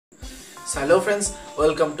So hello friends,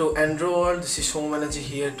 welcome to Android. This is Home Energy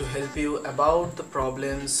here to help you about the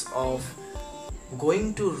problems of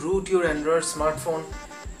going to root your Android smartphone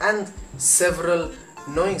and several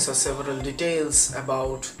knowings or several details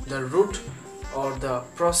about the root or the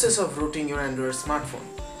process of rooting your Android smartphone.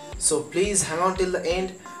 So please hang on till the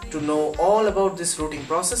end to know all about this rooting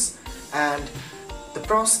process and the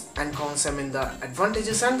pros and cons, I mean the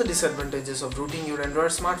advantages and the disadvantages of rooting your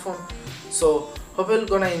Android smartphone. So hope you're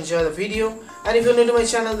gonna enjoy the video, and if you're new to my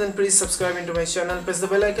channel then please subscribe into my channel, press the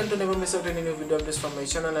bell icon to never miss out any new video updates from my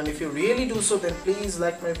channel, and if you really do so then please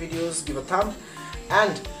like my videos, give a thumb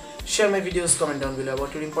and share my videos, comment down below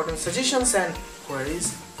about your important suggestions and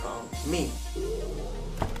queries from me.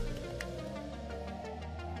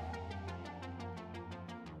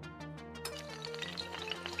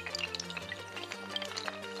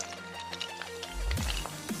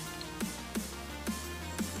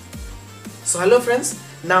 So hello friends,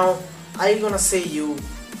 now I'm gonna say you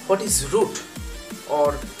what is root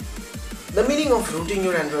or the meaning of rooting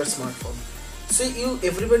your Android smartphone. So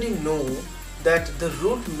everybody know that the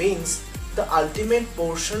root means the ultimate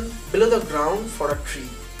portion below the ground for a tree,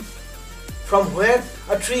 from where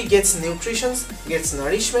a tree gets nutrition, gets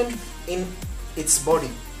nourishment in its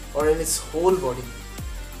body or in its whole body.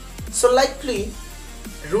 So likely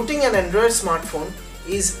rooting an Android smartphone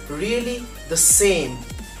is really the same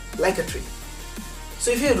like a tree. So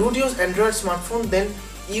if you root your Android smartphone, then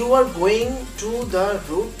you are going to the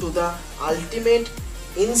root to the ultimate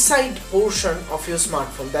inside portion of your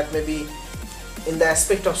smartphone. That may be in the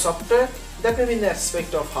aspect of software, that may be in the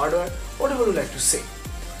aspect of hardware, whatever you like to say.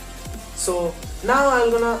 So now I'm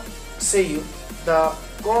gonna say you the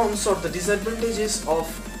cons or the disadvantages of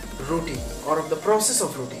rooting or of the process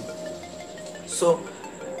of rooting. So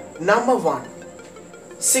number one,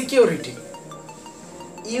 security.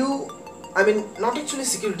 Not actually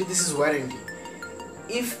security, this is warranty.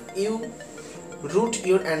 If you root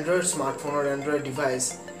your Android smartphone or Android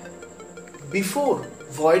device before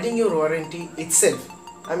voiding your warranty itself,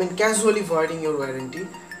 casually voiding your warranty,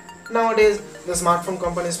 nowadays the smartphone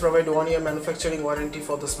companies provide 1 year manufacturing warranty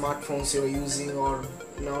for the smartphones you're using or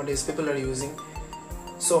nowadays people are using.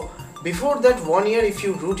 So before that 1 year, if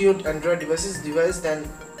you root your Android device,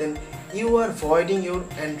 then you are voiding your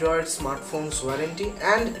Android smartphone's warranty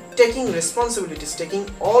and taking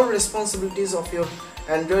all responsibilities of your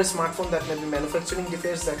Android smartphone. That may be manufacturing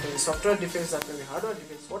defects, that may be software defects, that may be hardware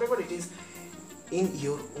defects, whatever it is, in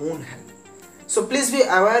your own hand. So please be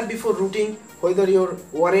aware before rooting whether your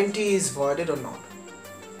warranty is voided or not.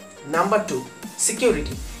 Number two,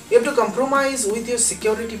 security. You have to compromise with your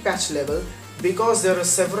security patch level, because there are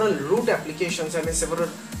several root applications, several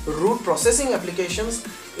root processing applications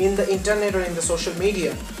in the internet or in the social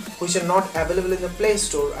media which are not available in the Play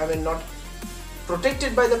Store, not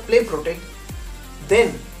protected by the Play Protect.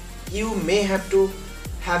 Then you may have to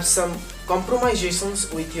have some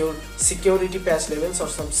compromisations with your security patch levels or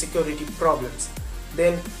some security problems.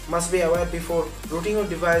 Then must be aware before rooting your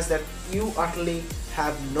device that you utterly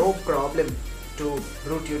have no problem to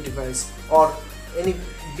root your device, or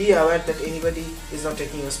be aware that anybody is not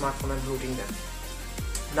taking your smartphone and rooting them.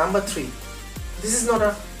 Number three, this is not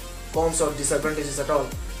a cons or disadvantages at all.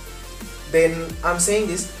 Then I'm saying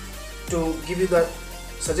this to give you the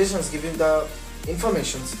suggestions, give you the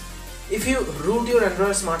informations. If you root your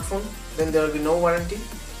Android smartphone, then there will be no warranty,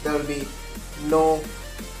 there will be no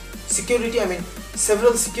security.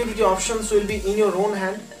 Several security options will be in your own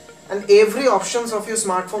hand, and every options of your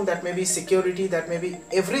smartphone, that may be security, that may be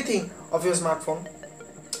everything of your smartphone,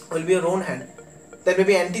 will be your own hand. That may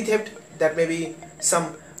be anti-theft, that may be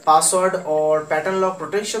some password or pattern lock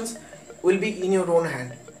protections will be in your own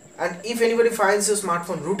hand. And if anybody finds your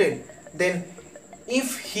smartphone rooted, then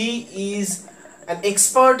if he is an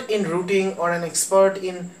expert in rooting or an expert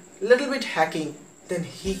in little bit hacking, then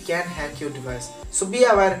he can hack your device. So be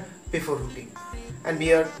aware before rooting and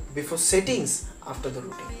be aware before settings after the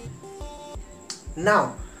rooting.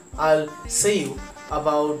 Now I'll say you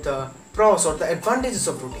about the pros or the advantages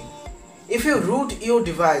of rooting. If you root your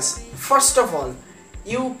device, first of all,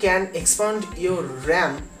 you can expand your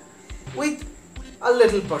RAM with a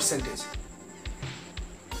little percentage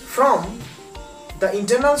from the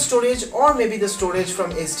internal storage, or maybe the storage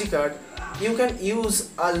from SD card. You can use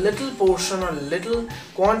a little portion or little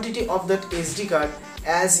quantity of that SD card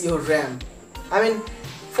as your RAM.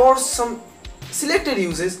 For some selected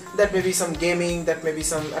uses, that may be some gaming, that may be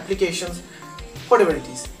some applications, whatever it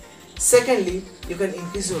is. Secondly, you can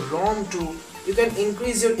increase your ROM too. You can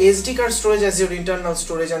increase your SD card storage as your internal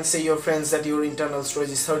storage, and say your friends that your internal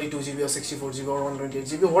storage is 32 GB or 64 GB or 128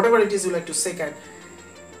 GB, whatever it is you like to say.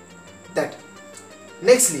 That.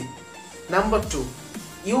 Nextly, Number 2,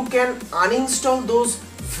 you can uninstall those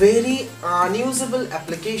very unusable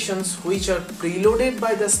applications which are preloaded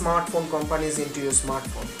by the smartphone companies into your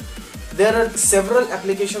smartphone. There are several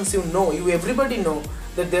applications, everybody know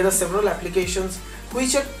that there are several applications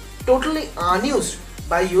which are totally unused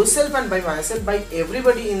by yourself and by myself, by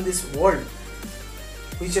everybody in this world,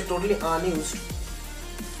 which are totally unused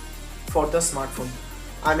for the smartphone.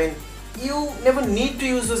 I mean, you never need to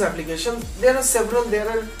use those applications. There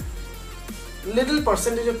are little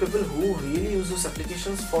percentage of people who really use those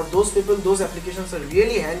applications. For those people, those applications are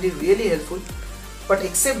really handy, really helpful. But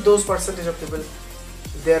except those percentage of people,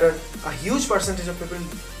 there are a huge percentage of people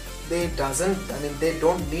they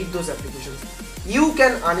don't need those applications. You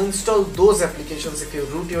can uninstall those applications if you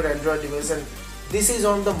root your Android device, and this is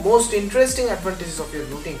one of the most interesting advantages of your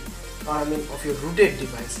of your rooted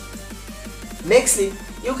device. Nextly,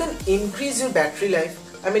 you can increase your battery life.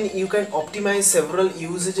 You can optimize several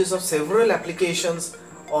usages of several applications,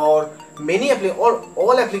 or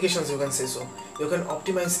all applications, you can say so. You can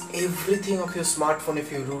optimize everything of your smartphone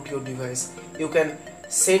if you root your device. You can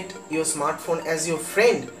set your smartphone as your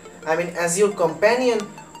friend, as your companion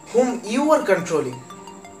whom you are controlling.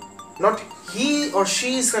 Not he or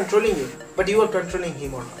she is controlling you, but you are controlling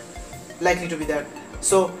him or her. Likely to be that.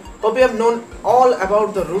 So hope you have known all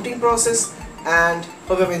about the rooting process, and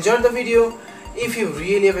hope you have enjoyed the video. If you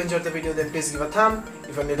really have enjoyed the video, then please give a thumb.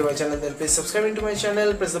 If you are new to my channel, then please subscribe to my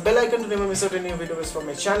channel. Press the bell icon to never miss out any new videos from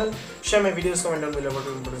my channel. Share my videos, comment down below about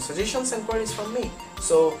your important suggestions and queries from me.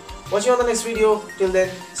 So watch you on the next video. Till then,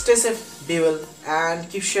 stay safe, be well, and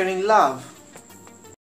keep sharing love.